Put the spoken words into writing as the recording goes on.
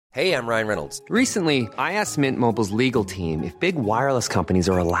Hey, I'm Ryan Reynolds. Recently, I asked Mint Mobile's legal team if big wireless companies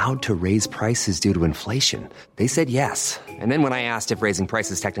are allowed to raise prices due to inflation. They said yes. And then when I asked if raising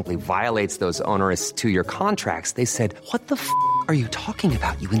prices technically violates those onerous 2-year contracts, they said, "What the f*** are you talking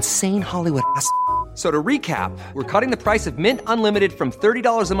about, you insane Hollywood ass?" So to recap, we're cutting the price of Mint Unlimited from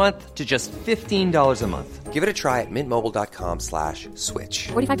 $30 a month to just $15 a month. Give it a try at mintmobile.com/switch.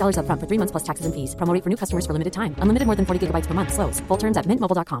 $45 up front for 3 months plus taxes and fees. Promo rate for new customers for limited time. Unlimited more than 40 gigabytes per month. Slows full terms at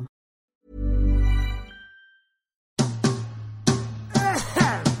mintmobile.com.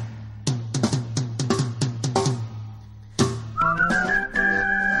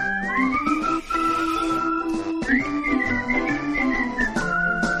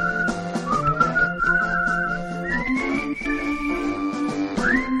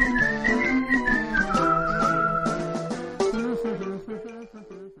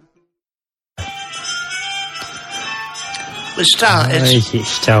 We started. Where is it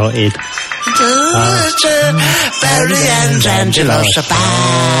started? Barry and Angelos are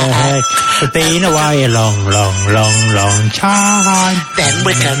back. We've been away a long time. Then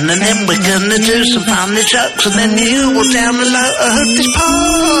we're gonna do some funny jokes, and then you will download this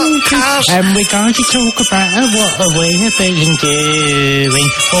podcast. And we're going to talk about what we have been doing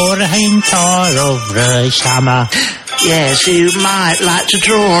for the entire of the summer. Yes, you might like to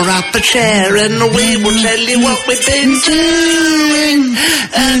draw up a chair, and we will tell you what we've been doing,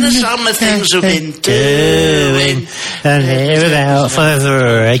 and some of the things we've been doing. And without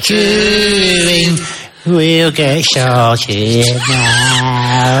further ado, we'll get started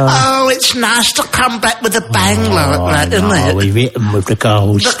now. Oh, it's nice to come back with a bang like that, isn't it? We've written with the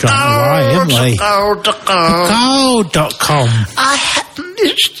gold straight away, haven't we? The gold. Gold.com. I haven't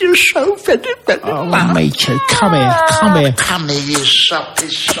missed you so very, very much. Me too. Come here. Come here, you soppy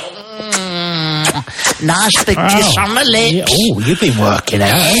son. Nice big kiss on the lips. Yeah. Oh, you've been working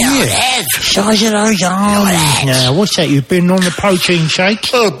out, haven't you? Size of those arms. Now, what's that? You've been on the protein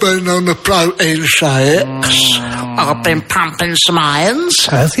shake? I've been on the protein shakes. I've been pumping some irons.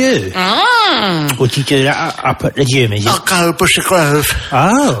 Have you? Would you do that up at the gym, is it? I'll go Bushy Grove.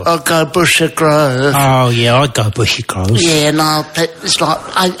 Oh. I'll go Bushy Grove. Oh, yeah, I'd go Bushy Grove. Yeah, and it's like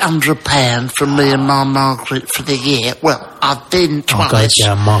 £800 from me and my Margaret for the year. Well, I've been twice. I'll go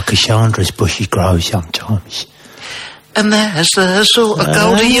down Marcus Chandra's Bushy Grove sometimes. And that's the sort of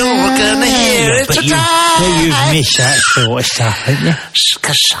gold you're going to hear today. You've missed that sort of stuff, haven't you?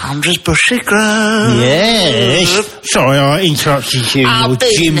 Cassandra's Bushy Grove. Yes. Sorry, I interrupted you in your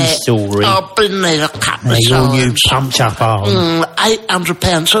gym story. I've been there a couple of times. Your new pumped up arm.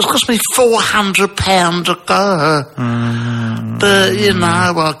 £800. So it's cost me £400 to go. But, you know,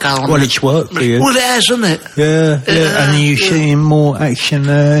 I go on. Well, it's worked for you. Well, it has, isn't it? Yeah. And are you seeing more action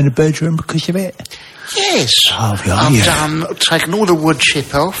in the bedroom because of it? Yes. Oh, yeah, I've taken all the wood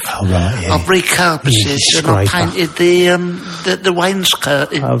chip off. Oh, right, yeah. I've recarpeted and I painted the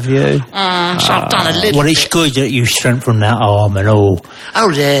wainscoting. Have you? So I've done a little Well, it's good that you strengthened that arm and all. Oh,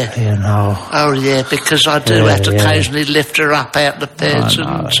 yeah. You know. Oh, yeah, because I do have to occasionally lift her up out the bed and...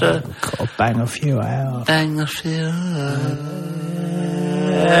 got to bang a few out. Bang a few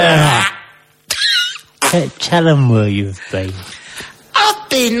out. Tell them where you've been. I've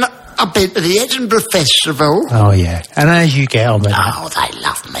been to the Edinburgh Festival. Oh, yeah. And how did you get on with that? Oh, they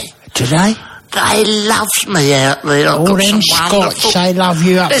love me. Do they? They loved me out there. All them Scots, they love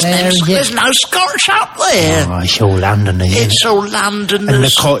you up there, is it? There's no Scots up there. Oh, it's all Londoners, isn't it? It's all Londoners. And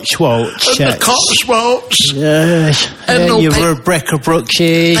the Cotswolds. And the Cotswolds. Yes. And your Rebecca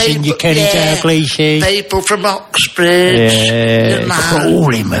Brookses and your Kenny Dalgleish. People from Oxbridge. Yeah. You know,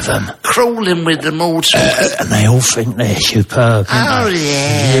 crawling with them. Crawling with them all together. And they all think they're superb, don't they?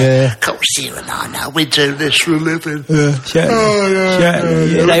 Yeah. Of course, you and I know we do this for a living. Yeah,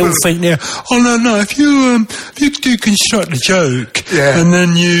 exactly. They all think they're... Oh, no, if you do construct a joke and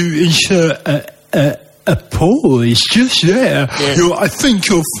then you insert a pause just there, I think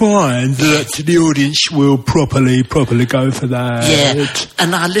you'll find that the audience will properly go for that. Yeah,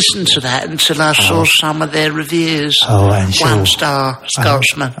 and I listened to that until I saw some of their reviews. Oh, and sure. 1-star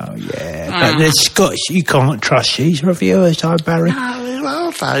Scotsman. Oh, yeah. But the Scots, you can't trust these reviewers, though, Barry. No,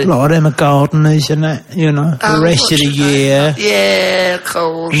 well, a lot of them are gardeners and that, you know, the rest of the year. Yeah, of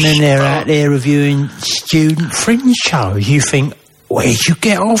course. And then they're out there reviewing student fringe shows. You think, where'd you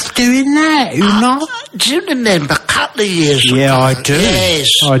get off doing that? You know? Do you remember a couple of years ago? Yeah, I do. Yes.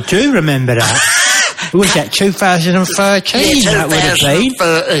 I do remember that. Was that 2013? Yeah, that would have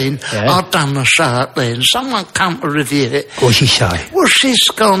been. 2013. Yeah. I've done the show up then. Someone come to review it. What'd she say? Well, she's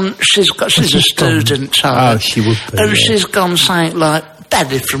a student, Oh, she would be. And she's gone saying like,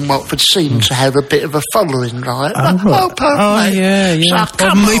 Daddy from Watford seemed to have a bit of a following, right? Yeah. So,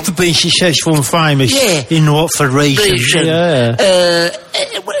 come Me on. for being successful and famous in the Watford region. Yeah.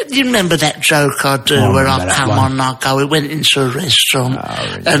 You remember that joke I do where I come on and I go, we went into a restaurant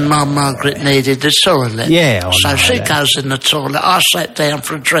and my Margaret needed the toilet. Yeah, I so know she that. goes in the toilet, I sat down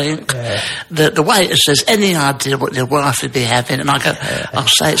for a drink. The waiter says, any idea what your wife would be having? And I go, I'll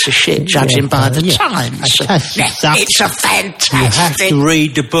say it's a shit judging by the times. It's a fantastic... You have to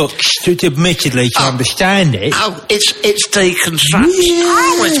read the books, admittedly, to understand it. Oh, it's deconstruction.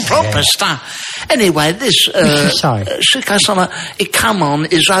 It's proper stuff. Anyway, this... she goes on, it come on,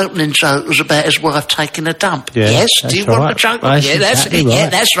 his opening joke was about his wife taking a dump. Yes, do you want a joke? That's that's exactly right. Yeah,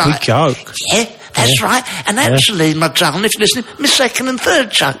 that's right. Good joke. Yeah, that's right. And actually, my darling, if you're listening, my second and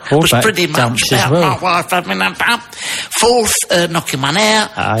third joke was pretty much about my wife having a dump. Fourth, knocking one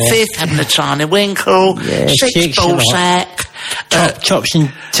out. Fifth, having a tiny winkle. Sixth, ball sack. Chops and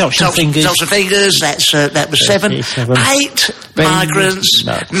fingers. Chops and fingers. That was 7. 8 migrants.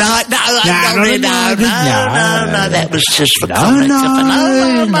 No. That was just for comedy.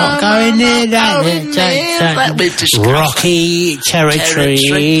 No, not going there. That was disgusting. Rocky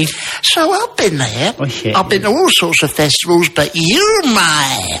territory. So I've been there. I've been to all sorts of festivals, but you,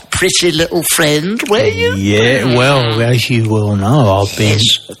 my pretty little friend, were you? Yeah, well, as you will know, I've been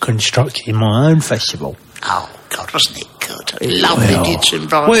constructing my own festival. Oh, God, wasn't it good? Lovely kitchen,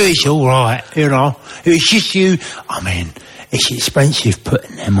 right? Well, it's all right, you know. It was just you. I mean, it's expensive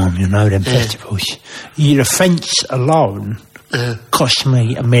putting them on, you know, them festivals. The fence alone cost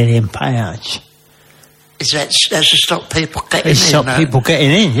me £1 million. Is that to stop people getting in? It's stop people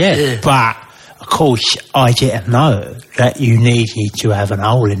getting in, yeah. But, of course, I didn't know that you needed to have an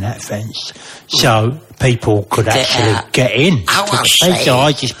hole in that fence so people could actually get in. I see. So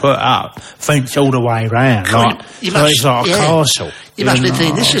I just put up fence all the way around. It's like a castle. You must be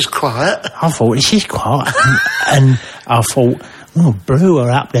thinking, this is quiet. I thought, this is quiet. and I thought, well, Blue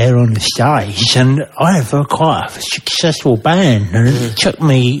are up there on the stage, and I have quite a successful band, and it took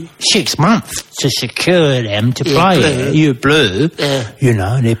me 6 months to secure them to play it. You're Blue, you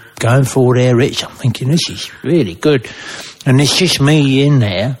know, they're going for all their rich. I'm thinking, this is really good. And it's just me in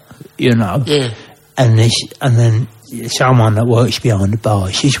there, you know, and then someone that works behind the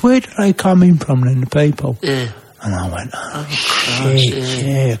bar says, where do they come in from, then, the people? And I went,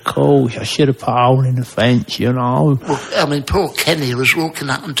 shit, of course, I should have put a hole in the fence, you know. Well, I mean, poor Kenny was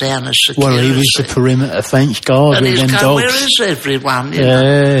walking up and down as security. Well, he was the perimeter fence guard with them dogs. Where is everyone? You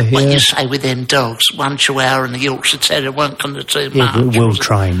know? When you say with them dogs, one Chihuahua and a Yorkshire Terrier weren't going to do much. But well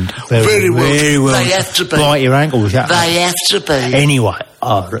trained. Very well. They have to be. Bite your ankles. They have to be. Anyway,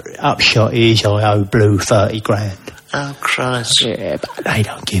 upshot is I owe Blue 30 grand. Oh, Christ. Yeah, but they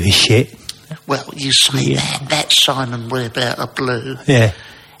don't give a shit. Well, you say that Simon Webb out of Blue. Yeah.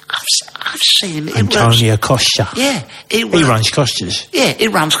 I've seen him. Antonio Costa. Yeah. He runs Costa's. Yeah, he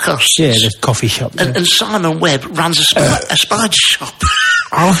runs Costa's. Yeah, the coffee shop. And Simon Webb runs a spider shop.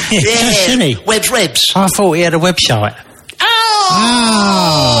 Oh, yeah, doesn't he? Webb's Rebs. I thought he had a website.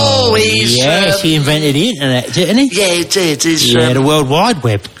 Oh, he's... Yes, he invented the internet, didn't he? Yeah, he did. He's, the World Wide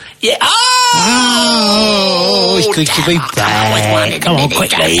Web. Yeah. Oh, it's good to be back. Come on,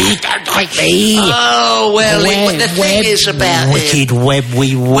 quickly. Oh, well, the thing is about wicked web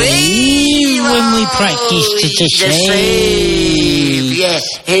we weave when we practice to deceive. Yeah,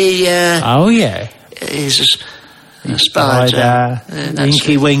 he... oh, yeah. He's a spider.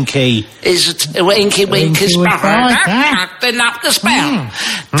 Winky Winky. Is a Winky Winky spider. Been up the spout.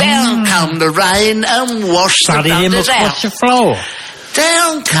 Down come the rain and wash the butters out. The floor.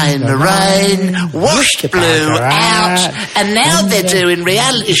 Down came the rain, washed Blue out, and now they're doing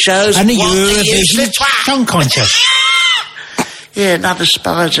reality shows. And the Eurovision Song Contest. Yeah, another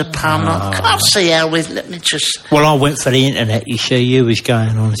spider pun. I can't see how let me just... Well, I went for the internet, you see, you was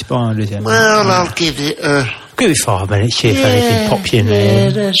going on spiders. Well, I'll give it Give it 5 minutes, see if anything pops in there. Yeah,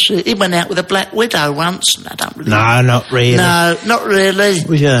 that's it. He went out with a Black Widow once, and I don't really... No, not really. No, not really. What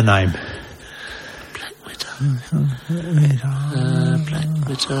was her name? Black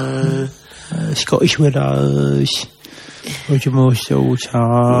Widow. Scottish Widows. Roger Moore's daughter.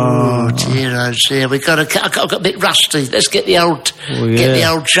 Oh dear. I got a bit rusty. Let's get the old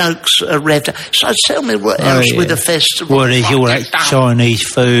jokes revved up. So tell me what else with the festival. Well, there's all that Chinese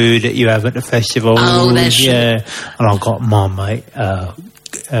food that you have at the festival. Oh, that's and I got my mate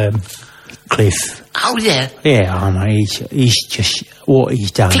Cliff. Oh, yeah. Yeah, I know. He's just... What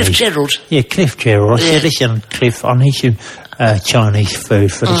he's done... Cliff Gerald. Yeah, Cliff Gerald. I said, listen, Cliff, I need some Chinese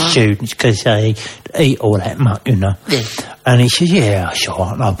food for the students because they eat all that muck, you know. Yeah. And he said, yeah, it's all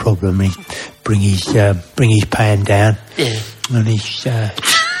right, no problem. He bring his pan down. Yeah. And he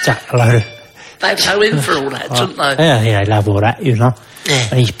stuck a load of... They'd go in for all that, didn't they? Yeah, they love all that, you know. Yeah.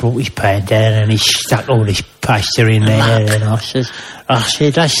 And he's brought his pan down and he stuck all this pasta in there. And I said,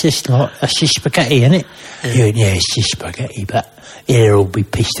 that's just spaghetti, isn't it? Yeah. Yeah, it's just spaghetti, but they'll all be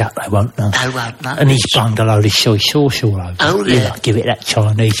pissed up, they won't know. They won't know. And he's bunged a load of soy sauce all over. Oh, yeah. You know, give it that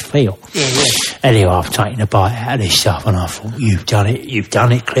Chinese feel. Yeah. Anyway, I've taken a bite out of this stuff and I thought, you've done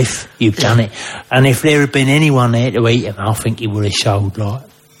it, Cliff, you've done it. And if there had been anyone there to eat him, I think he would have sold, like,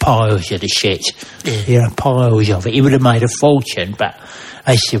 piles of the shit. Yeah. You know, piles of it. He would have made a fortune, but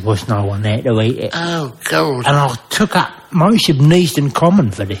there was no one there to eat it. Oh, God. And I took up most of Neasden Common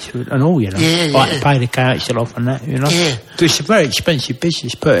for this and all, you know. Yeah. Like to pay the council off and that, you know. Yeah. It's a very expensive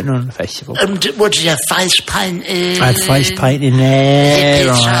business putting on a festival. What did you have, face painting? I had face painting there.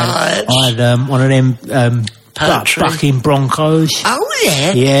 I had one of them bucking Broncos. Oh,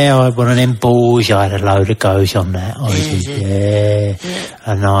 yeah? Yeah, I had one of them balls. I had a load of goes on that. Yeah.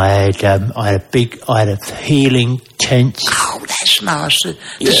 And I had a healing tent. Oh, that's nice.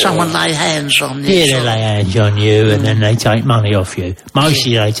 Does someone lay hands on you? Yeah, they lay hands on you and then they take money off you.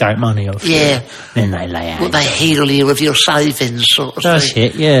 Mostly they take money off you. Yeah. Then they lay hands. Well, they heal you with your savings, sort of That's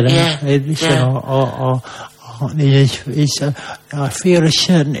thing. it, I feel a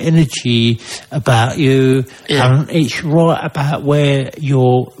certain energy about you, and it's right about where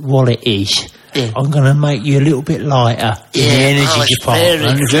your wallet is. Yeah. I'm going to make you a little bit lighter in the energy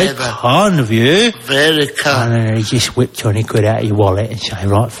department. Very kind of you. Very kind. And then he just whipped 20 quid out of your wallet and say,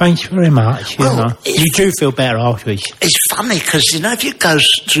 right, thanks very much. You know, you do feel better afterwards. It's funny because, you know, if you go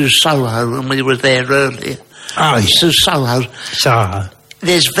to Soho, and we were there earlier, to Soho.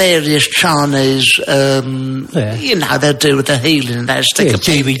 There's various Chinese, you know, they'll do with the healing. They'll stick a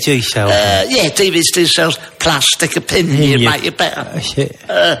pin. DVD cells. DVD cells plus stick a pin in you, make you better. That's it.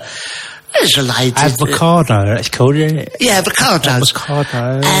 There's a lady. Avocado, that's called, isn't it? Yeah, avocados.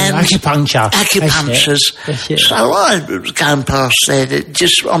 Avocado. Acupuncture. Acupunctures. That's it. So I was going past there,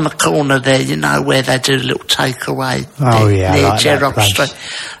 just on the corner there, you know, where they do a little takeaway. Oh, yeah, near like Gerrard Street.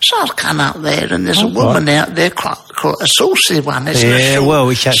 So I come up there, and there's a woman out there, quite a saucy one, isn't it? Yeah, well,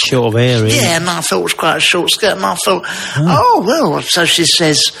 it's that sort of area. Yeah, and I thought it was quite a short skirt, and I thought, oh, well, so she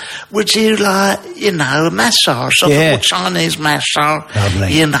says, would you like, you know, a massage? So I thought, Chinese massage.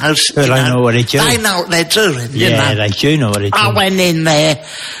 Lovely. You know, they know what they're doing. They know what they're doing, you know. Yeah, they do know what they're doing. I went in there,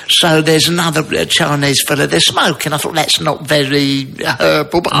 so there's another Chinese fella, they're smoking. I thought that's not very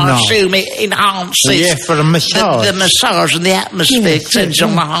herbal, but I assume it enhances. Yeah, for the massage. The massage and the atmosphere sends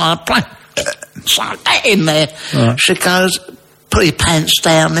on the higher plane. So I get in there. Right. She goes, put your pants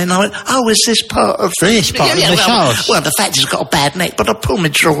down. Then I went, oh, is this part of... This part of the massage? Well, the fact he's got a bad neck, but I pull my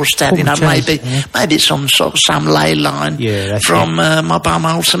drawers down, you know, maybe it's on sort of some ley line from my bum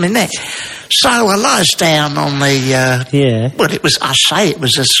hole to my neck. So I lies down on the... Well, it was a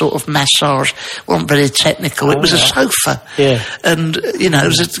sort of massage. It wasn't very technical. It was a sofa. Yeah. And, you know, there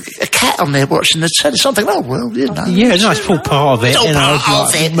was a cat on there watching the telly. Something, oh, well, you know. Yeah, no, it's all part of it. It's all part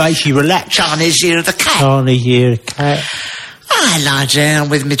of it. It makes you relax. Chinese year of the cat. Chinese year of the cat. I lie down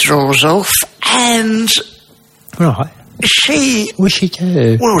with my drawers off, and... Right. What'd she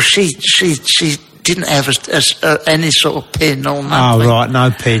do? Well, she didn't have any sort of pin or nothing. Oh, right,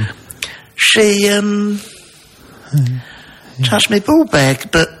 no pin. She, touched my ball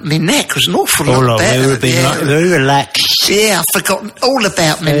bag, but my neck was an awful lot better. Very relaxed. Yeah, I've forgotten all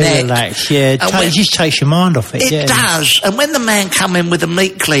about my neck. Relaxed, yeah. It just takes your mind off it. It does. And when the man come in with a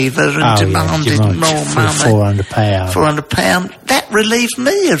meat cleaver and demanded more money, £400, that relieved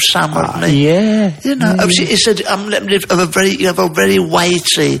me of some of me. Yeah. You know, he said, you have a very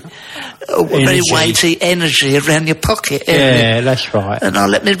weighty energy around your pocket. Yeah, that's right. And I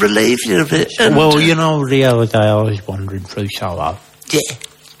let me relieve you of it. And well, you know, the other day I was wandering through Soho. Yeah.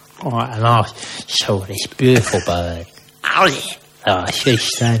 Right, and I saw this beautiful bird. Oh, yeah. Oh, she's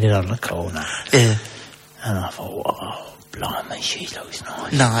standing on the corner. Yeah. And I thought, oh, blimey, she looks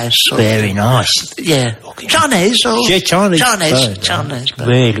nice. Nice. Very nice. Yeah. Chinese or? Yeah, Chinese. Chinese bird.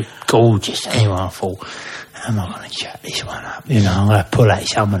 Really gorgeous. Anyway, I thought, am I going to chat this one up? You know, I'm going to pull out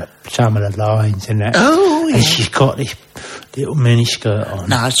some of the lines and that. Oh, yeah. And she's got this little mini skirt on.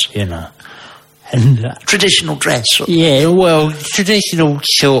 Nice. You know. And, traditional dress. Yeah, well, traditional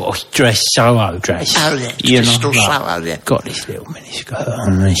sort of dress, Soho dress. Oh, yeah, traditional Soho, yeah. Got this little mini skirt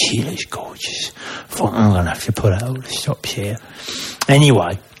on and she looks gorgeous. I thought, I'm going to have to put out all the stops here.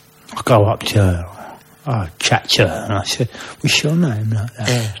 Anyway, I go up to her, I chat to her, and I said, what's your name? Like that.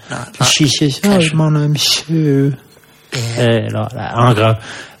 Yeah, and she says, my name's Sue. Yeah. Like that. And I go,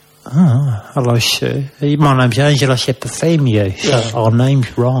 Oh, hello, Sue. My name's Angela Epithemiou, so our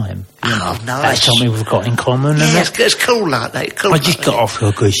names rhyme. Nice. That's something we've got in common. Yeah, it's cool like that. Cool I just got off to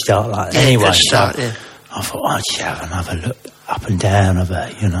a good start like that. Anyway, good start, I thought I'd just have another look up and down of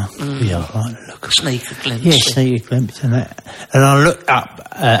it, you know. Yeah, I like to look. Sneak a glimpse. Yeah, sneak a glimpse and that. And I looked up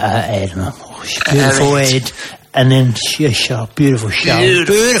at her head and I thought, she's a beautiful head. And then beautiful shoulders.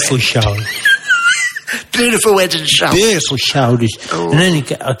 Beautiful shoulders. Beautiful head and shoulders. Beautiful shoulders. Oh. And then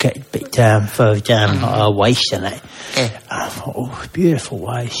I get a bit further down like her waist and that. Yeah. And I thought, beautiful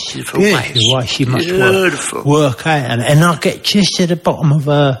waist. Beautiful waist. She must work out. And I get just to the bottom of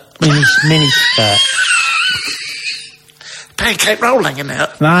her mini skirt. Pancake roll hanging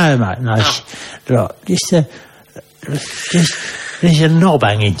out? No, mate, no. Look, there's a knob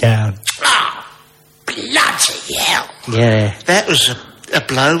hanging down. Oh, bloody hell. Yeah. That was a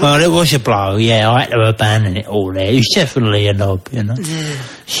blow. Well, it was a blow, yeah. I had to abandon it all there. It was definitely a knob, you know. Yeah.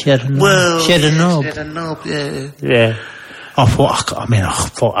 She had a knob. Yeah. Yeah. I thought,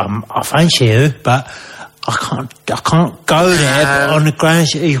 I fancy you, but I can't go there but on the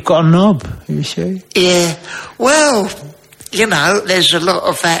grounds that you've got a knob, you see. Yeah. Well, you know, there's a lot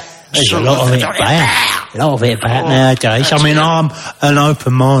of that. There's a lot of it about nowadays. I mean, I'm an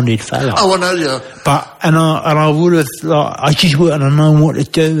open-minded fella. Oh, I know you. But I would have I just wouldn't have known what to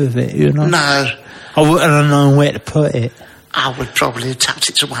do with it, you know. No, I wouldn't have known where to put it. I would probably have tucked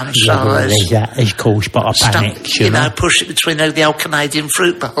it to one side. Exactly, caused by a panic, you know. Push it between the old Canadian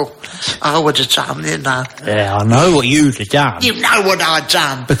fruit bowl. I would have done, you know. Yeah, I know what you'd have done. You know what I'd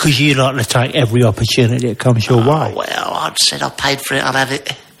done. Because you like to take every opportunity that comes your way. Well, I'd said I paid for it, I'd have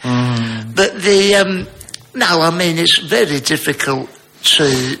it. But no, I mean, it's very difficult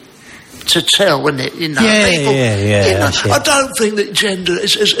to tell, isn't it? You know, people, you know, I don't think that gender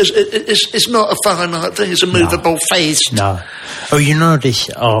is not a finite thing. It's a movable feast. No. Oh, you know this?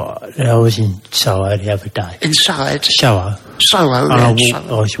 I was in Soho the other day. Inside? Soho. And I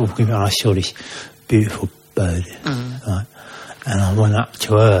was walking and I saw this beautiful bird, right? And I went up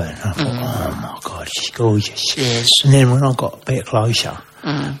to her and I thought, oh my God, she's gorgeous. Yes. And then when I got a bit closer,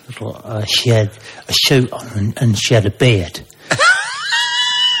 I thought she had a suit on and she had a beard.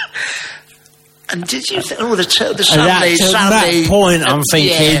 And did you think, the that point, I'm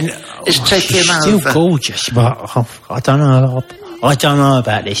thinking, it's taking she's over. Still gorgeous, but I don't know. I don't know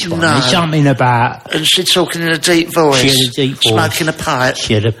about this one. No. There's something about... And she's talking in a deep voice. She had a deep voice. Smoking a pipe.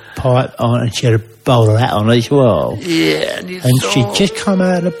 She had a pipe on and she had a bowler hat on as well. Yeah. And she'd just come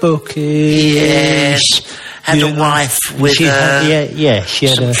out of the bookies. Yes. Had a wife with her. She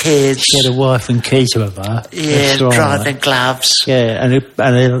had some kids. She had a wife and kids with her. Yeah, driving gloves. Yeah, and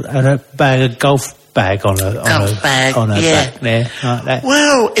a bag of golf bag on her back there, like that.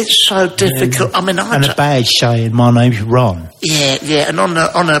 Well, it's so difficult. I mean, and a badge saying my name's Ron. Yeah, and on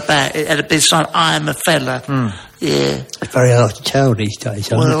her back it had a big sign, "I am a fella." Yeah, it's very hard to tell these days.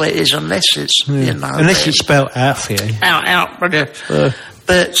 Well, it is unless it's you know, unless it's spelled out for you. Out,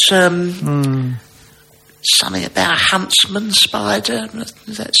 but something about a huntsman spider.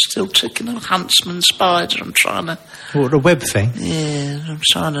 Is that still ticking? A huntsman spider. I'm trying to... What, the web thing? Yeah, I'm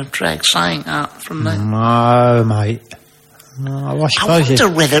trying to drag something up from there. No, mate. No, I suppose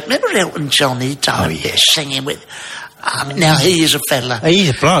whether... Remember Elton John? He died singing with... now, he is a fella. He's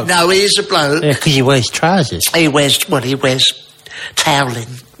a bloke. No, he is a bloke. Yeah, because he wears trousers. He wears toweling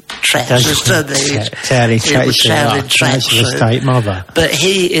trousers. Toweling trousers. State mother. But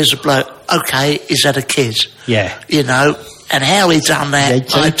he is a bloke. Okay, he's had a kid. Yeah. You know, and how he done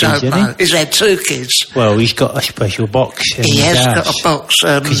that, I don't know. He's had 2 kids. Well, he's got a special box. He has got a box.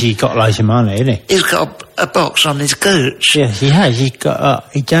 Because he's got loads of money, hasn't he? He's got a box on his Gooch. Yes, he has. He's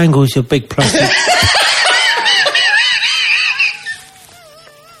got he dangles a big plastic...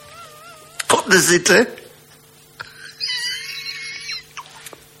 What does he do?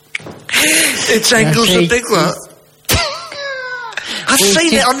 It dangles a big one. I've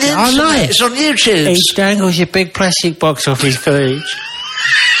seen it on the internet. It's on YouTube. He dangles a big plastic box off his Gooch.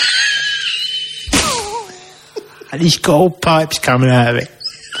 And he's got all pipes coming out of it.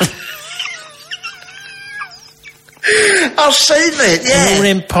 I've seen it, yeah. And all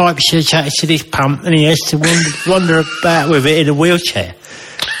them pipes are attached to this pump and he has to wander about with it in a wheelchair.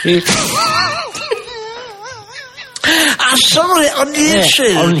 I saw it on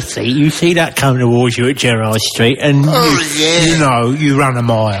YouTube. Yeah, honestly, you see that coming towards you at Gerrard Street and you know, you run a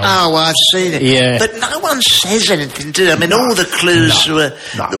mile. Oh, I've seen it. Yeah. But no one says anything, do they? I mean, all the clues were...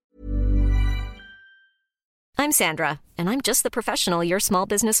 I'm Sandra, and I'm just the professional your small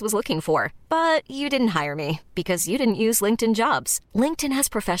business was looking for. But you didn't hire me because you didn't use LinkedIn Jobs. LinkedIn has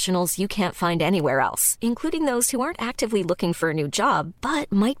professionals you can't find anywhere else, including those who aren't actively looking for a new job,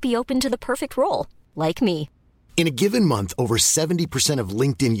 but might be open to the perfect role, like me. In a given month, over 70% of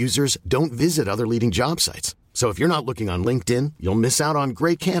LinkedIn users don't visit other leading job sites. So if you're not looking on LinkedIn, you'll miss out on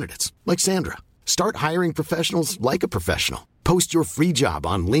great candidates like Sandra. Start hiring professionals like a professional. Post your free job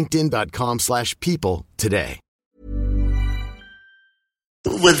on linkedin.com/people today.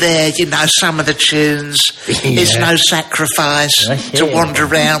 Were there, some of the tunes. It's No Sacrifice to wander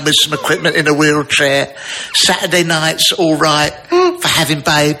around with some equipment in a wheelchair. Saturday Night's All Right for Having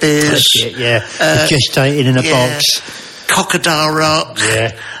Babies. Gestating in a box. Crocodile Rock.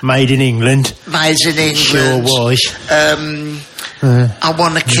 Yeah. Made in England. Sure was. I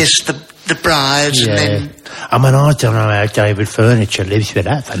Want to Kiss the Bride. Yeah. And then, I don't know how David Furniture lives with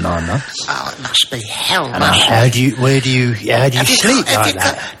that for 9 months. Oh, it must be hell. How do you sleep like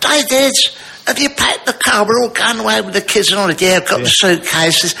that? David, have you packed the car? We're all going away with the kids and all that. Yeah, I've got the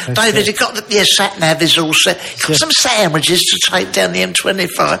suitcases. David, you got the sat-nav is all set. Got some sandwiches to take down the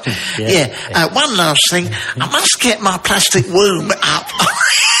M25. One last thing. I must get my plastic womb up.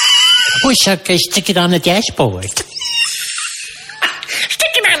 Wish I could stick it on the dashboard. Stick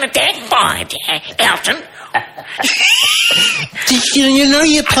it on the dashboard, Elton. You know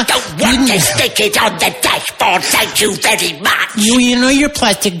your I don't want to stick it on the dashboard, thank you very much. You know your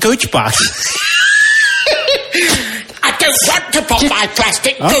plastic Gooch-box. I don't want to put my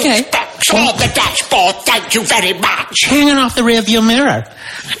plastic Gooch-box on the dashboard, thank you very much. Hanging off the rearview mirror.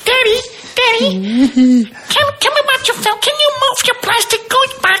 Daddy, tell me about your film. Can you move your plastic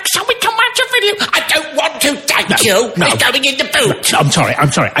Gooch-box so we can watch a video? I don't want to, thank you. No. It's going in the boot. No, I'm sorry. I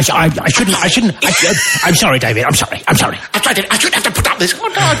shouldn't. I'm sorry, David. I'm sorry. I shouldn't have to put up this. Oh,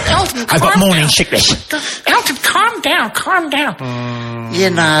 no, Elton, I've got morning sickness. Elton, calm down.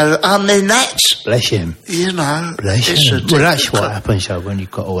 That's... Bless him. Bless him. Well, that's what happens, when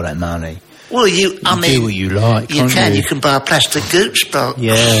you've got all that money. Well, do what you like, you can buy a plastic Gooch-box.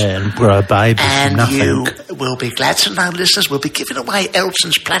 Yeah, and grow babies from nothing. And you will be glad to know, listeners, we'll be giving away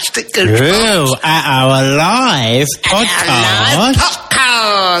Elton's plastic Gooch-box. Oh, at our live podcast.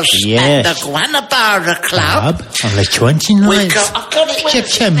 Yes. At the Guanabara Club. On the 29th I've got it.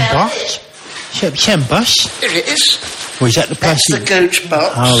 September. Here it is. Was that the plastic? That's the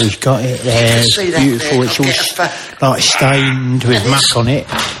Gooch-box. Oh, he's got it there. You can see that beautiful. there. It's all like stained with muck on it.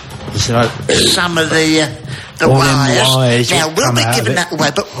 Some of the wires. Now, we'll be giving that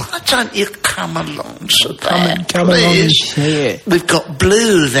away, but why don't you come along to that, come along and see it. We've got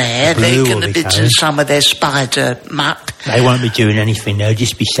Blue there. They're going to be doing some of their spider muck. They won't be doing anything. They'll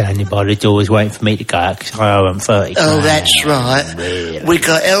just be standing by the doors waiting for me to go out because I owe them 30. Oh, that's right. Really? We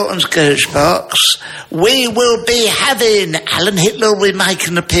got Elton's Gooch-box. We will be having Alan Hitler will make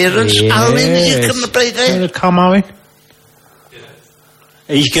an appearance. Yes. Owen, are you going to be there? Come, Owen.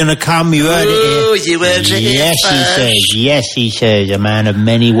 He's going to come, you heard it here. Oh, you heard it here first. Yes, he says, a man of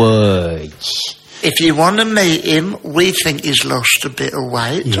many words. If you want to meet him, we think he's lost a bit of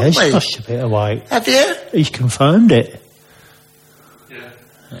weight, don't we? He's lost a bit of weight. Have you? He's confirmed it.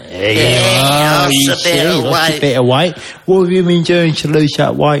 Yeah, lost a bit of weight. What have you been doing to lose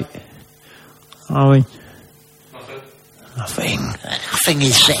that weight, Owen? Nothing. Nothing, he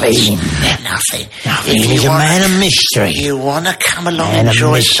says. Nothing. He's a man of mystery. You want to come along and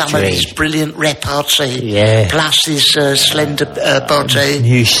enjoy some of his brilliant repartee. Yeah. Plus his slender body.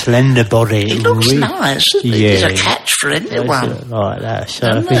 New slender body. He looks nice, doesn't he? Yeah. He's a catch for anyone. Like that.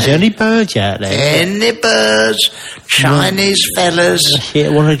 So if there's any birds out there. Any birds. Chinese fellas.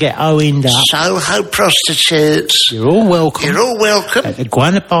 Want to get Owened up. Soho prostitutes. You're all welcome. At the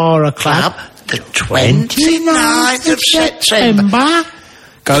Guanabara Club. The 29th of September.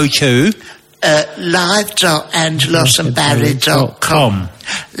 Go to live.angelosandbarry.com.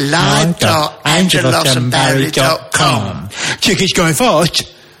 live.angelosandbarry.com. Tickets going fast.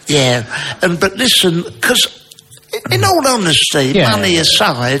 Yeah, but listen, because in all honesty, money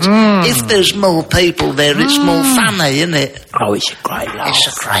aside, if there's more people there, it's more funny, isn't it? Oh, it's a great laugh. It's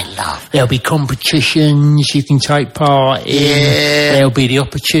a great laugh. There'll be competitions you can take part in. Yeah. There'll be the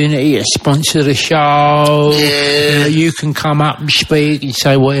opportunity to sponsor the show. Yeah. You can come up and speak and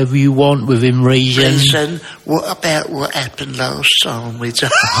say whatever you want within reason. Listen, what about what happened last time we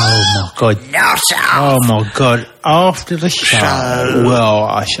done? Oh, my God. Oh, my God. After the show. Well,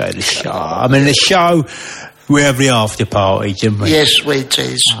 I say the show. I mean, the show... We have the after party, didn't we? Yes, we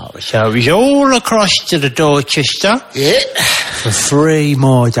did. Oh, so it was all across to the Dorchester. Yeah. For 3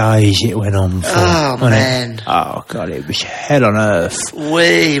 more days it went on for. Oh, man. It? Oh, God, it was hell on earth.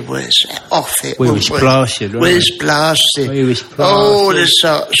 We was off it, We was blasted, We was blasted. We was blasted. All the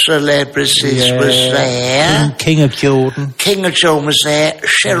sort of celebrities was there. King of Jordan. King of Jordan was there.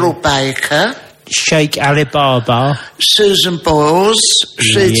 Cheryl Baker. Sheikh Alibaba. Susan Boyles.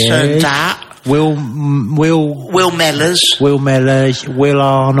 She turned up. Will Mellors. Will Mellors. Will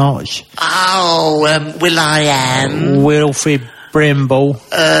Arnott. Oh, Will.i.am. Wilfred Brimble.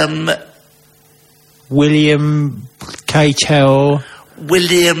 William Cattell.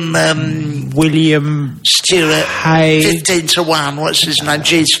 William Stewart. Hay. 15-1. What's his name?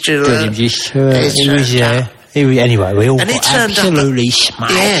 G. Stewart. William G. Stewart. He was there. Anyway, we all got absolutely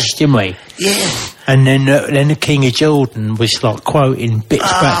smashed, didn't we? Yeah. And then the King of Jordan was like quoting bits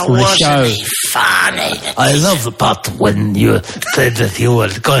back from the show. He funny? I love the part when you said that you were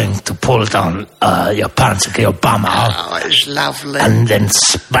going to pull down your pants at your bum out. Oh, it was lovely. And then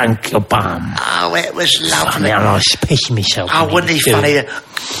spank your bum. Oh, it was lovely. Funny, and I was pissing myself. Oh, wasn't he funny?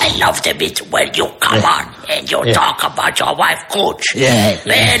 I loved a bit when you come on and you talk about your wife, Gooch. Yeah.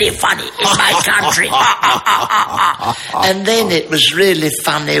 Very funny in my country. And then it was really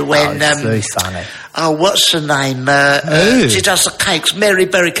funny when... very funny. Oh, what's her name? She does the cakes. Mary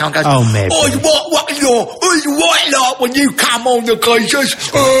Berrycombe goes, oh, Mary. You like when you come on the cases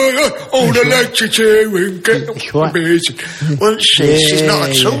on the lecture chair and get amazing. Wasn't she? She's not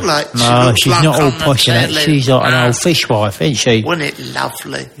at all like... No, she's not all posh and that. She's like an old fishwife, isn't she? Wasn't it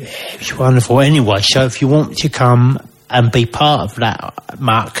lovely? Yeah, it was wonderful. Anyway, so if you want to come and be part of that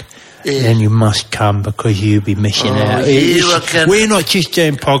muck... Yeah. Then you must come because you'll be missing out. We're not just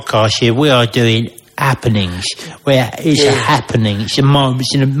doing podcasts here. We are doing happenings. It's a happening. It's a moment.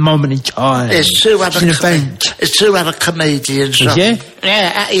 It's a moment in time. There's two other event. There's 2 other comedians. Is there?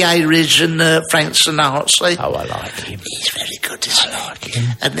 Yeah, Atty Aridge and Frank Sinatra. Oh, I like him. He's very good, isn't he? I like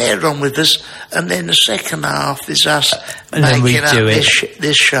him. And they're on with us. And then the second half is us and making up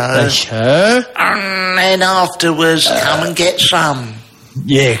this show. And then afterwards, come and get some.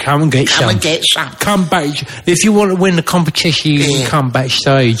 Yeah, come and get some. Come and get some. Come back. If you want to win the competition, you can come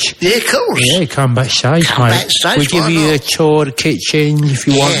backstage. Yeah, of course. Yeah, come backstage, come mate. Backstage, we'll give you a tour of the kitchen if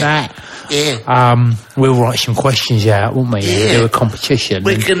you want that. Yeah. We'll write some questions out, won't we? Yeah. Do a competition.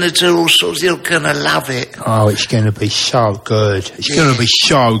 We're going to do all sorts. You're going to love it. Oh, it's going to be so good. It's going to be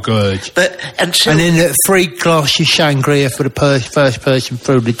so good. But and then 3 glasses sangria for the first person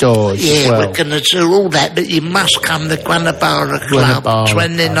through the doors. Yeah, as well. We're going to do all that, but you must come to Guanabara Club,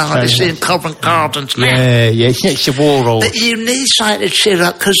 29. It's in Covent Garden now. Yeah, it's next to Warhol. But you need something to cheer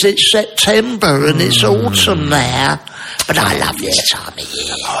up because it's September and it's autumn now. But I love this time of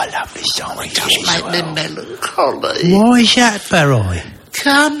year. Oh, I love this time of year. It does make me melancholy. Why is that, Barry?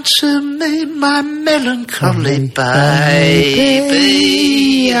 Come to me, my melancholy baby.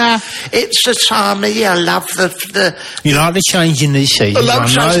 It's the time of year. I love the you like the change in the season. I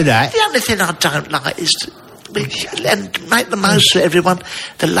know that. The only thing I don't like is... and make the most of it, everyone.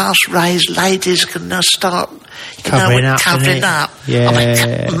 The last rays, ladies can now start covering up. Yeah. I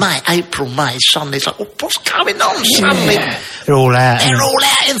mean, April, May, suddenly it's like, what's going on? Suddenly they're all out. They're all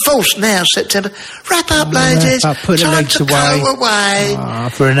out in force now. September. Wrap up, ladies. Put the legs away. Go away.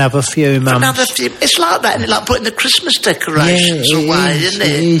 For another few months. It's like that. It's like putting the Christmas decorations away, isn't it?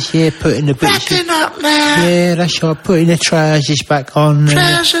 It is. Yeah, putting the bits. Wrapping up now. Yeah, that's right. Putting the trousers back on.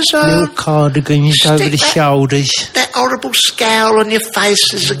 Trousers on. Little cardigans over the shoulders. That horrible scowl on your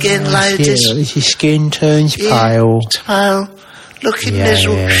faces again, ladies. Yeah, as your skin turns pale. Looking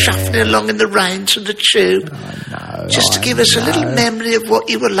miserable, shuffling along in the rain to the tube. Just to give us a little memory of what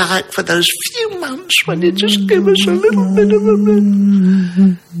you were like for those few months when you just give us a little bit of a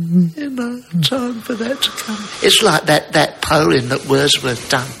time for that to come. It's like that poem that Wordsworth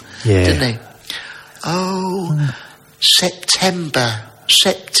done, didn't he? Oh, September.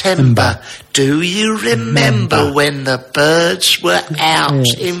 Do you remember when the birds were out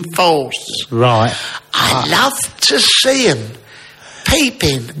in force? Right. I loved to see them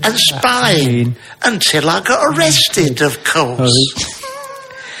peeping and spying until I got arrested, of course.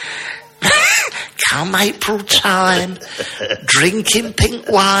 Come April time, drinking pink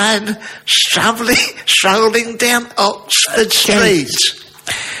wine, strolling down Oxford Street.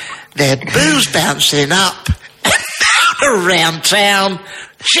 Their booze bouncing up around town.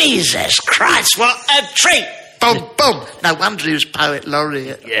 Jesus Christ, what a treat! Boom, boom. No wonder he was poet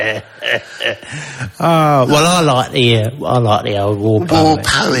laureate. Yeah. Oh, well, I like the old war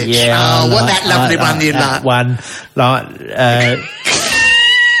poets. Yeah. Oh, what that lovely one you like? One, like,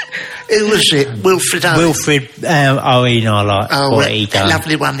 Who was it? Wilfred Owen? Wilfred Owen, I like what he done.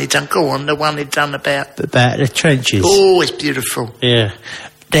 Lovely one he done. Go on, the one he done about the trenches. Oh, it's beautiful. Yeah.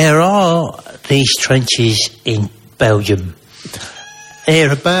 There are these trenches in Belgium.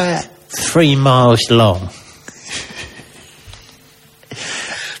 They're about 3 miles long.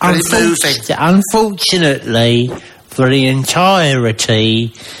 Unfortunately, for the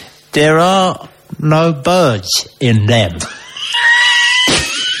entirety, there are no birds in them.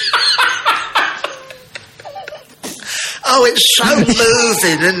 Oh, it's so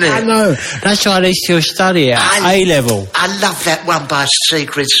moving, isn't it? I know. That's why they still study it at A-level. I love that one by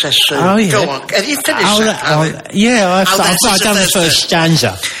Sigrid Sassoon. Oh, yeah. Go on. Have you finished that poem? Yeah, I've done the first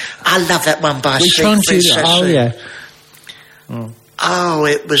stanza. I love that one by Which Sigrid Sassoon. Oh, yeah. Oh,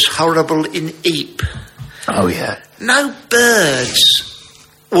 it was horrible in Ypres. Oh, yeah. No birds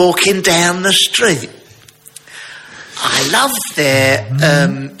walking down the street. I love their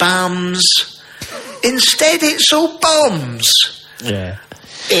bums. Instead, it's all bombs. Yeah.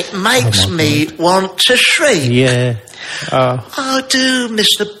 It makes me want to shriek. Yeah. I do miss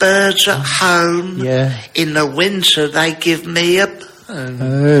the birds at home. Yeah. In the winter, they give me a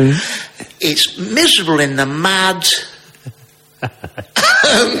bone. It's miserable in the mud.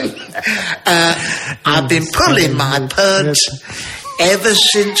 I've been pulling my puds ever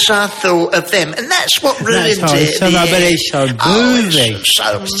since I thought of them, and that's what ruined it. But it's so moving.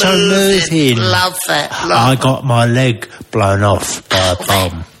 So moving. Love that. I got my leg blown off by a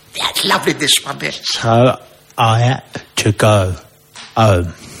bomb. That's lovely, this one bit. So I had to go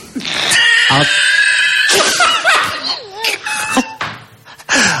home.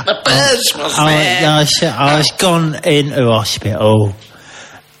 The birds was there. I was gone into hospital,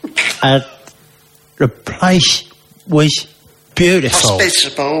 and the place was beautiful.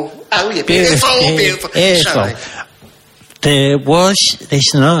 Hospitable. Oh, yeah, beautiful. Sorry. There was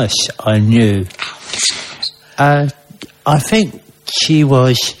this nurse I knew. I think she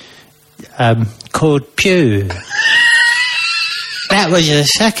was called Pew. That was her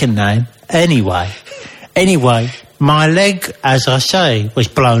second name. Anyway, my leg, as I say, was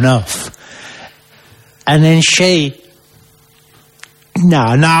blown off. And then she... No,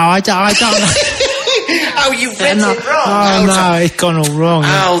 I don't... Oh, you've read it wrong. No, it's gone all wrong.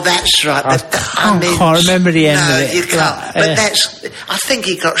 Oh, that's right. I can't remember the end of it. No, you can't. But that's... I think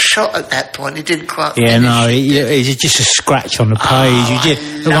he got shot at that point. He didn't quite finish. No, it's just a scratch on the page.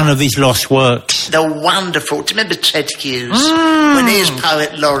 One of his lost works. The wonderful... Do you remember Ted Hughes? When he was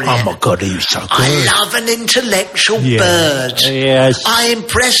Poet Laureate? Oh, my God, he was so good. I love an intellectual bird. Yes. I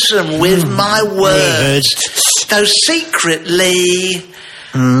impress them with my words. Though secretly...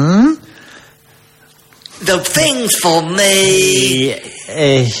 The thing for me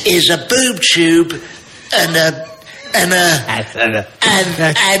is a boob tube and a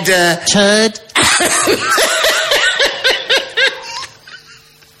turd.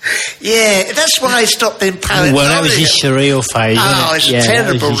 Yeah, that's why I stopped being Poet. Well, that was his surreal phase. Oh, it's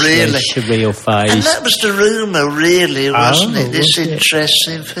terrible, really. Surreal phase. And that was the rumour, really, wasn't it? This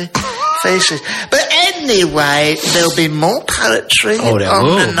interesting faces. But anyway, there'll be more poetry on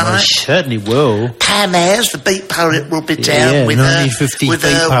the night. There certainly will. Pam Ayres, the beat poet, will be down with 1950s beat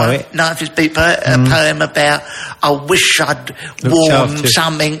poet. 1950s beat poet, a poem about I wish I'd worn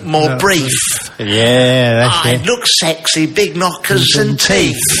something more brief. Yeah, that's it. I look sexy, big knockers and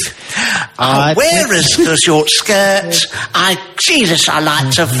teeth. I wear a short skirt. Jesus, I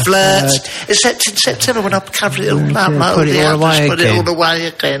like to flirt. Except in September when I cover it all up, put it all away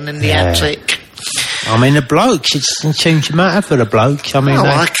again in the attic. I mean, the blokes, it doesn't seem to matter for the blokes. I mean,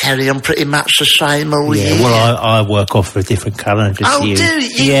 I carry on pretty much the same all year. Well, I work off a different calendar. Oh, do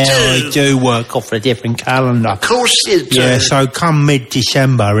you? I do work off a different calendar. Of course you do. Yeah, so come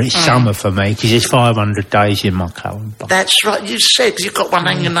mid-December, it's summer for me, because there's 500 days in my calendar. That's right, you said, you've got one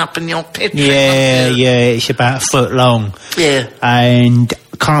hanging up in your picture. Yeah, it's about a foot long. Yeah. And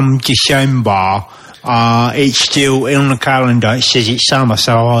come December... it's still on the calendar. It says it's summer,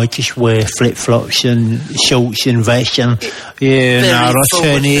 so I just wear flip-flops and shorts and vests and I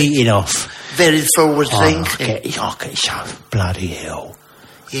turn the heating off. Very forward thinking. I get so bloody ill.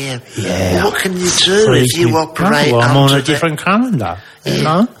 Yeah. Well, what can you do if you operate? I'm on a different calendar, you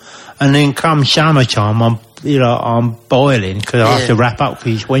know. And then come summertime, I'm boiling because I have to wrap up for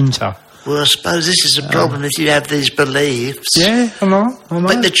this winter. Well, I suppose this is a problem if you have these beliefs. Yeah, I know.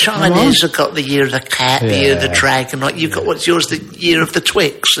 But the Chinese have got the year of the cat, the year of the dragon. Like you've got what's yours, the year of the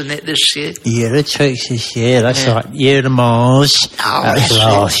Twix, isn't it, this year? Yeah, the Twix this year. That's right. Year of the Mars. Oh, that was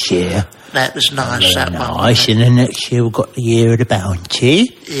last year. That was nice, that one. Nice, and then next year we've got the Year of the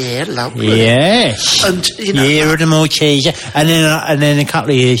Bounty. Yeah, lovely. Yes. And, Year of the Malteser. And then a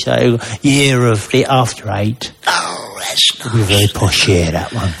couple of years later, Year of the After Eight. Oh, that's nice. It'll be a very posh year,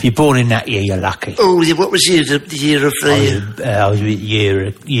 that one. If you're born in that year, you're lucky. Oh, what was the year of the... I was year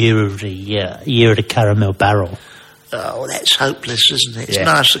of the Caramel Barrel. Oh, that's hopeless, isn't it? It's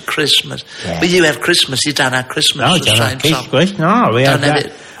nice at Christmas. Yeah. But you have Christmas, you don't have Christmas at the same time. No, we have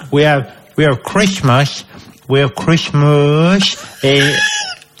that. We have Christmas. We have Christmas.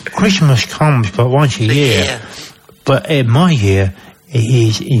 Christmas comes but once a year. Yeah. But in my year, it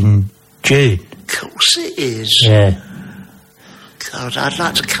is in June. Of course it is. Yeah. God, I'd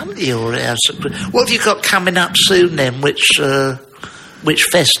like to come to your house. What have you got coming up soon then? Which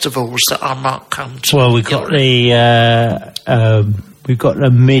festivals that I might come to? Well, we've got the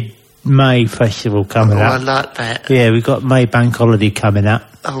mid-May festival coming up. I like that. Yeah, we've got May Bank Holiday coming up.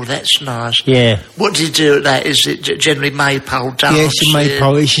 Oh, that's nice. Yeah. What do you do at that? Is it generally maypole dance? Yeah, it's a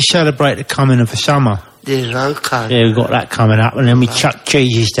maypole. It's to celebrate the coming of the summer. Yeah, okay. Yeah, we've got that coming up, and then we chuck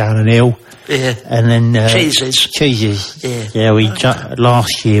cheeses down an hill. Yeah. And then... Cheeses. Yeah. Yeah,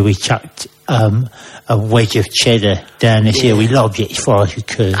 last year we chucked... a wedge of cheddar down this hill. We lobbed it as far as we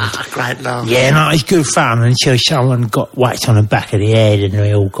could. Ah, great love. Yeah, no, it's good fun until someone got whacked on the back of the head and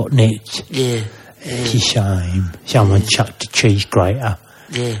they all got nicked. Yeah. It's a shame. Someone chucked a cheese grater.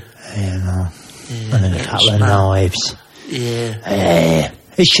 Yeah. And then a couple of knives. Yeah.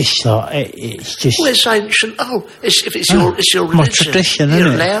 It's just like, it's just... Well, it's ancient. It's your religion. My tradition, isn't it?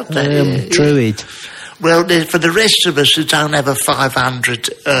 You're allowed that. I'm a druid. Well, for the rest of us who don't have a 500...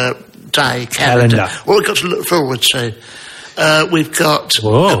 day calendar. What we've got to look forward to. We've got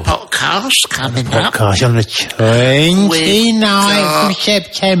a podcast coming up. Podcast on the 29th of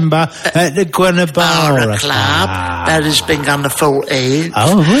September at the Guanabara Club. That has been on the 14th.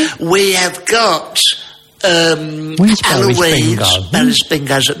 Oh, really? We have got Halloween. Barry's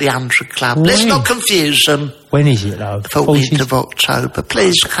Bingo's at the 100 Club. When? Let's not confuse them. When is it, though? 14th of October.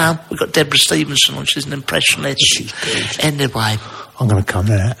 Please come. We've got Deborah Stevenson, she's an impressionist. Anyway. I'm going to come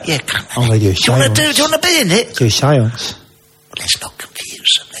to that. Yeah, come I'm going to do a seance. Do you want to be in it? Do a seance. Let's not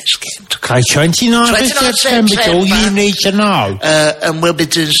confuse them. Let's get them to come. Okay, 29th of September. It's all you need to know. And we'll be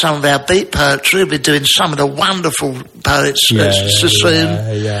doing some of our beat poetry. We'll be doing some of the wonderful poets soon.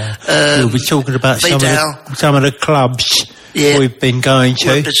 We'll be talking about some of the clubs we've been going to.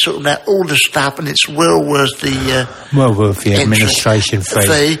 We'll be talking about all the stuff, and it's well worth the administration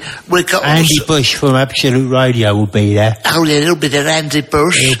fee. We've got Andy Bush from Absolute Radio will be there. Oh yeah, he'll be there. Andy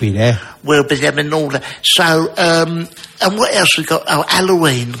Bush. He'll be there. We'll be there and all that. So, and what else we got? Oh,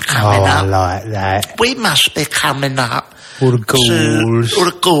 Halloween coming up. I like that. We must be coming up. All the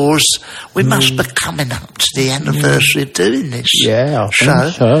ghouls. We must be coming up to the anniversary of doing this. Yeah, I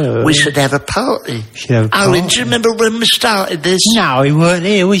think so. We should have a party. Do you remember when we started this? No, he weren't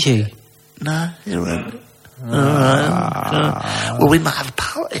here, was he? No, he weren't. Well, we might have a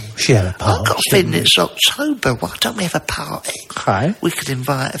party. We should have a party. I've got a feeling it's October. Why don't we have a party? Okay. We could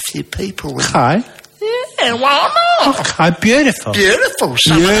invite a few people. Okay. Yeah, why not? Okay, beautiful.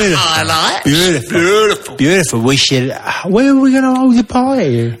 Some of the highlights. Beautiful. We should... Where are we going to hold the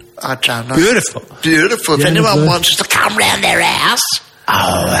party? I don't know. Beautiful. If anyone wants us to come round their house...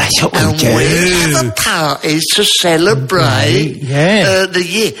 Oh, that's what we do. And we have a party to celebrate the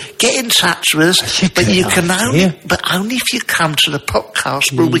year. Get in touch with us, but you can only if you come to the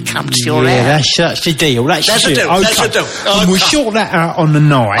podcast. Will we come to your house? That's the deal. That's the deal. That's the deal. And we'll sort that out on the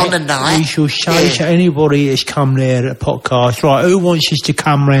night. We shall say to anybody that's come there at the podcast, right, who wants us to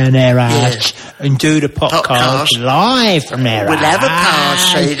come round their house and do the podcast live from their house? We'll have a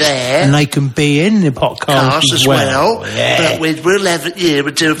party there. And they can be in the podcast as well. Yeah. But we'll have it. Yeah,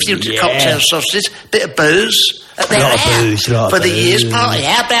 we'll do a few cocktail sausages, bit of booze at their house for the year's party.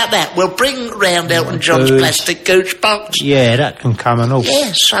 How about that? We'll bring round Elton John's plastic Gooch-box. Yeah, that can come and all.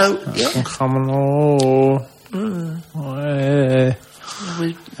 Yeah, That can come and all.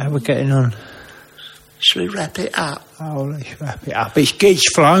 How are we getting on? Shall we wrap it up? Oh, let's wrap it up.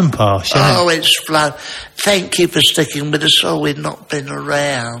 It's flown past, it's flown. Thank you for sticking with us. We've not been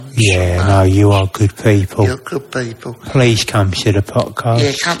around. Yeah, no, you are good people. You're good people. Please come to the podcast.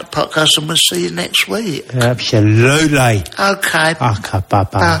 Yeah, come to the podcast and we'll see you next week. Absolutely. Okay. Okay,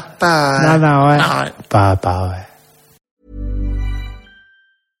 bye-bye. Bye. No. Bye-bye.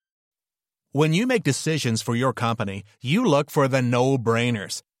 When you make decisions for your company, you look for the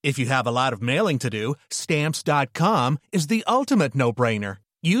no-brainers. If you have a lot of mailing to do, Stamps.com is the ultimate no-brainer.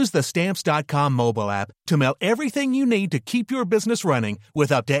 Use the Stamps.com mobile app to mail everything you need to keep your business running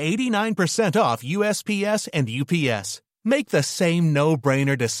with up to 89% off USPS and UPS. Make the same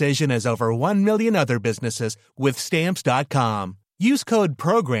no-brainer decision as over 1 million other businesses with Stamps.com. Use code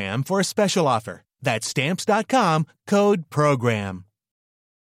PROGRAM for a special offer. That's Stamps.com, code PROGRAM.